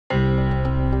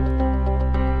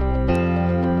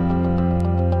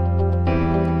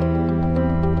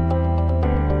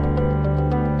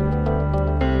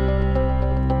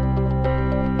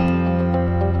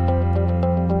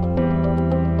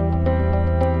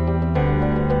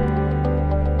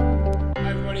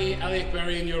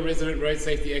resident road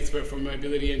safety expert from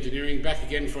Mobility Engineering, back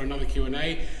again for another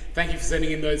Q&A. Thank you for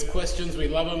sending in those questions. We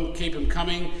love them. Keep them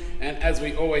coming. And as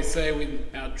we always say with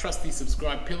our trusty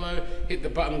subscribe pillow, hit the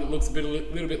button that looks a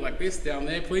little bit like this down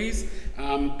there, please,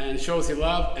 and show us your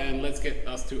love, and let's get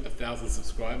us to 1,000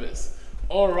 subscribers.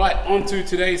 All right, on to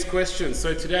today's question.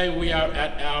 So today we are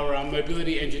at our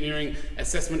Mobility Engineering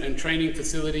Assessment and Training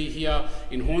facility here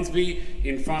in Hornsby,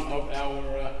 in front of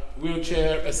our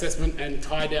wheelchair assessment and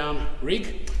tie-down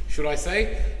rig, should I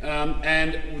say.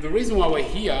 And the reason why we're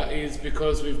here is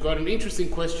because we've got an interesting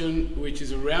question which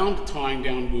is around tying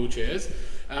down wheelchairs.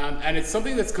 And it's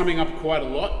something that's coming up quite a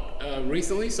lot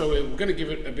recently, so we're going to give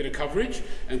it a bit of coverage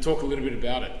and talk a little bit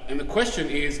about it. And the question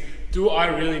is, do I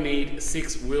really need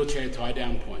 6 wheelchair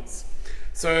tie-down points?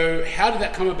 So how did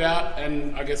that come about,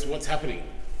 and I guess what's happening?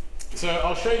 So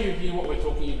I'll show you here what we're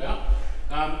talking about.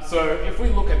 So if we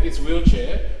look at this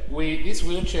wheelchair, this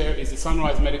wheelchair is a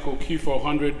Sunrise Medical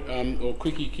Q400 or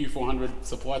Quickie Q400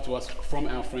 supplied to us from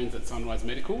our friends at Sunrise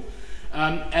Medical.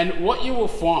 And what you will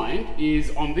find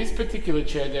is on this particular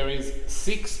chair there is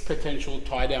 6 potential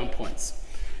tie-down points.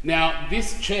 Now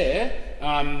this chair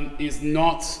is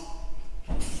not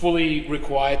fully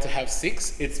required to have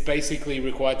 6. It's basically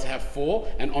required to have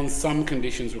 4, and on some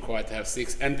conditions required to have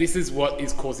 6. And this is what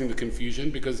is causing the confusion,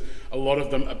 because a lot of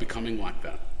them are becoming like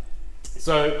that.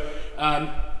 So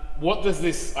what does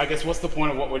this, I guess what's the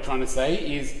point of what we're trying to say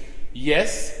is,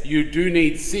 yes, you do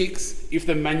need 6 if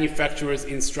the manufacturer's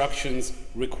instructions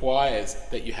requires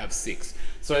that you have 6.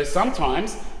 So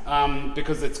sometimes,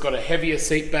 because it's got a heavier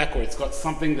seat back or it's got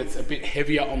something that's a bit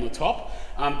heavier on the top,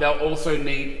 they'll also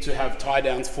need to have tie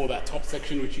downs for that top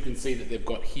section, which you can see that they've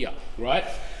got here, right?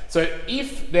 So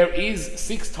if there is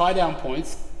 6 tie down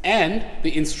points and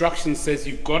the instruction says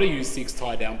you've got to use 6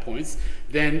 tie down points,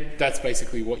 then that's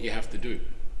basically what you have to do.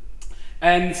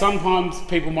 And sometimes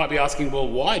people might be asking, well,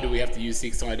 why do we have to use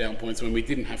 6 tie-down points when we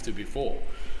didn't have to before?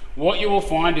 What you will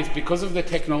find is because of the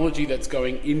technology that's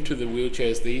going into the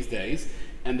wheelchairs these days,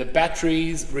 and the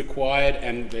batteries required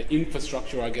and the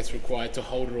infrastructure, I guess, required to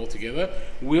hold it all together,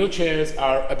 wheelchairs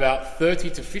are about 30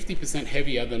 to 50%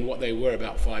 heavier than what they were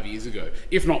about 5 years ago,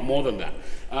 if not more than that.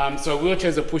 So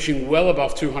wheelchairs are pushing well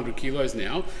above 200 kilos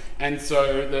now, and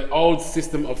so the old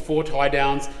system of 4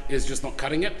 tie-downs is just not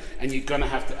cutting it, and you're going to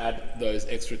have to add those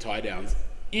extra tie-downs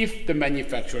if the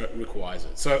manufacturer requires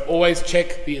it. So always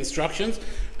check the instructions.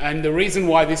 And the reason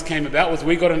why this came about was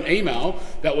we got an email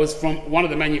that was from one of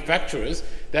the manufacturers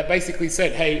that basically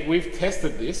said, hey, we've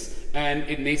tested this and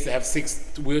it needs to have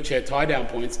 6 wheelchair tie-down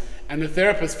points. And the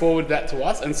therapist forwarded that to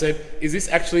us and said, is this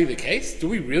actually the case? Do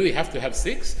we really have to have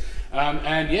 6?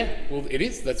 And yeah, well, it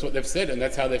is. That's what they've said, and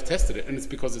that's how they've tested it. And it's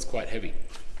because it's quite heavy.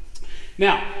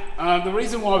 Now, the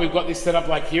reason why we've got this set up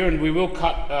like here, and we will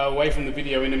cut away from the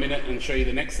video in a minute and show you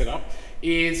the next setup,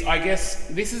 is I guess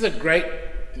this is a great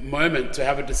moment to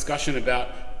have a discussion about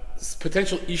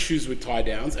potential issues with tie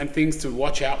downs and things to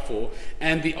watch out for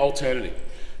and the alternative.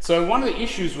 So one of the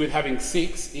issues with having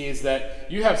 6 is that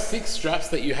you have 6 straps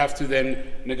that you have to then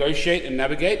negotiate and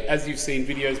navigate. As you've seen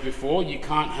videos before, you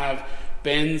can't have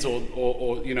bends or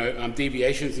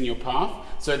deviations in your path.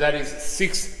 So that is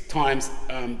 6 times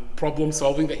problem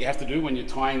solving that you have to do when you're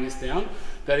tying this down.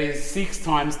 That is 6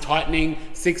 times tightening,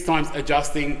 6 times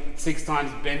adjusting, 6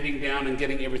 times bending down and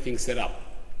getting everything set up.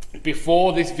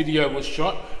 Before this video was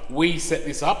shot, we set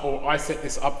this up, or I set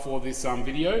this up for this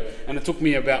video, and it took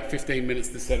me about 15 minutes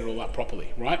to set it all up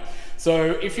properly, right?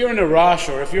 So if you're in a rush,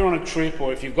 or if you're on a trip,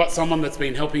 or if you've got someone that's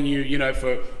been helping you,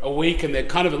 for a week and they're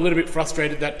kind of a little bit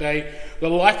frustrated that day, the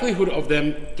likelihood of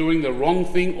them doing the wrong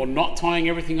thing or not tying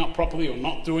everything up properly or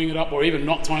not doing it up or even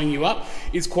not tying you up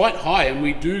is quite high, and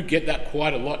we do get that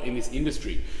quite a lot in this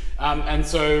industry. And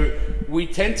so we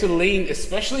tend to lean,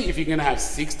 especially if you're going to have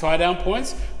 6 tie-down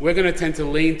points, we're going to tend to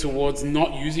lean towards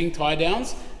not using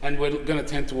tie-downs, and we're going to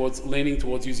tend towards leaning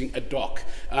towards using a dock.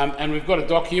 And we've got a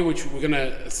dock here which we're going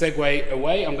to segue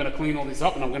away. I'm going to clean all this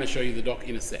up and I'm going to show you the dock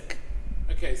in a sec.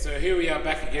 Okay, so here we are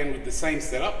back again with the same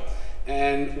setup,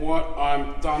 and what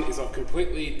I've done is I've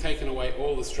completely taken away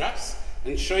all the straps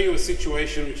and show you a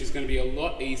situation which is going to be a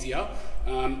lot easier,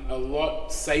 a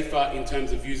lot safer in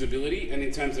terms of usability and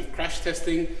in terms of crash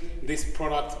testing. This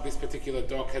product, this particular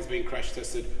dock, has been crash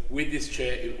tested with this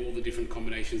chair in all the different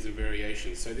combinations and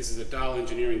variations. So this is a Dahl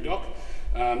Engineering dock,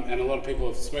 and a lot of people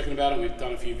have spoken about it. We've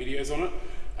done a few videos on it,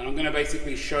 and I'm going to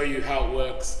basically show you how it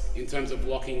works in terms of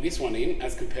locking this one in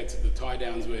as compared to the tie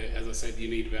downs, where, as I said, you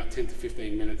need about 10 to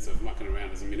 15 minutes of mucking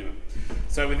around as a minimum.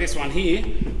 So with this one here,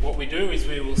 what we do is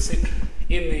we will sit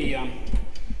in the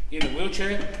in the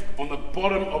wheelchair. On the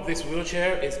bottom of this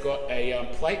wheelchair, it's got a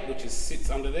plate which sits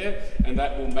under there, and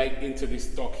that will make into this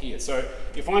dock here. So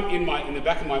if I'm in the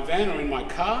back of my van or in my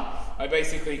car, I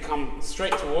basically come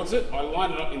straight towards it. I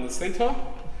line it up in the center,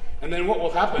 and then what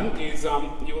will happen is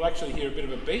you will actually hear a bit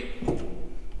of a beep.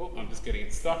 Oh, I'm just getting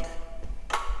it stuck.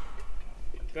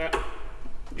 Like that.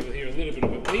 You'll hear a little bit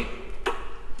of a beep.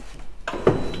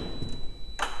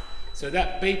 So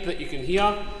that beep that you can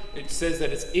hear, it says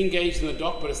that it's engaged in the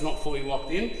dock, but it's not fully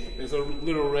locked in. There's a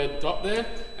little red dot there.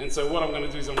 And so what I'm going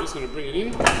to do is I'm just going to bring it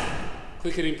in,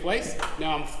 click it in place.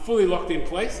 Now I'm fully locked in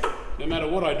place. No matter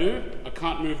what I do, I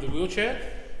can't move the wheelchair.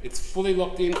 It's fully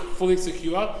locked in, fully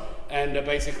secure, and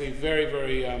basically very,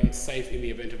 very safe in the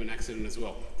event of an accident as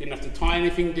well. Didn't have to tie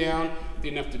anything down,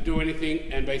 didn't have to do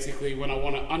anything, and basically when I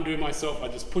want to undo myself, I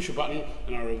just push a button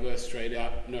and I reverse straight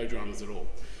out, no dramas at all.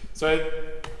 So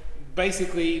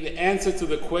basically, the answer to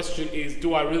the question is,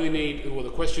 do I really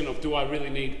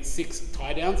need 6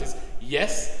 tie downs is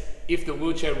yes. If the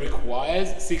wheelchair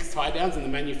requires 6 tie downs and the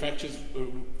manufacturers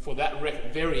for that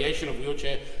variation of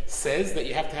wheelchair says that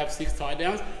you have to have 6 tie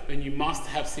downs, then you must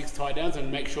have 6 tie downs, and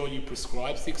make sure you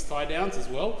prescribe 6 tie downs as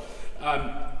well.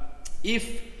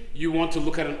 If you want to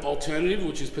look at an alternative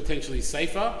which is potentially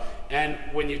safer, and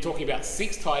when you're talking about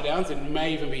 6 tie downs, it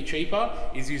may even be cheaper,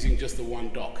 is using just the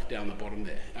one dock down the bottom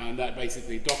there. And that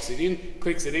basically docks it in,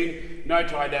 clicks it in, no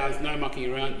tie downs, no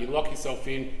mucking around, you lock yourself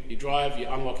in, you drive, you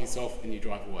unlock yourself, and you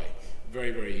drive away.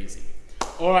 Very, very easy.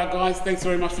 All right, guys, thanks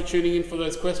very much for tuning in for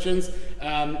those questions,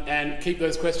 and keep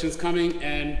those questions coming,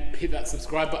 and hit that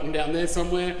subscribe button down there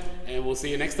somewhere, and we'll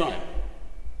see you next time.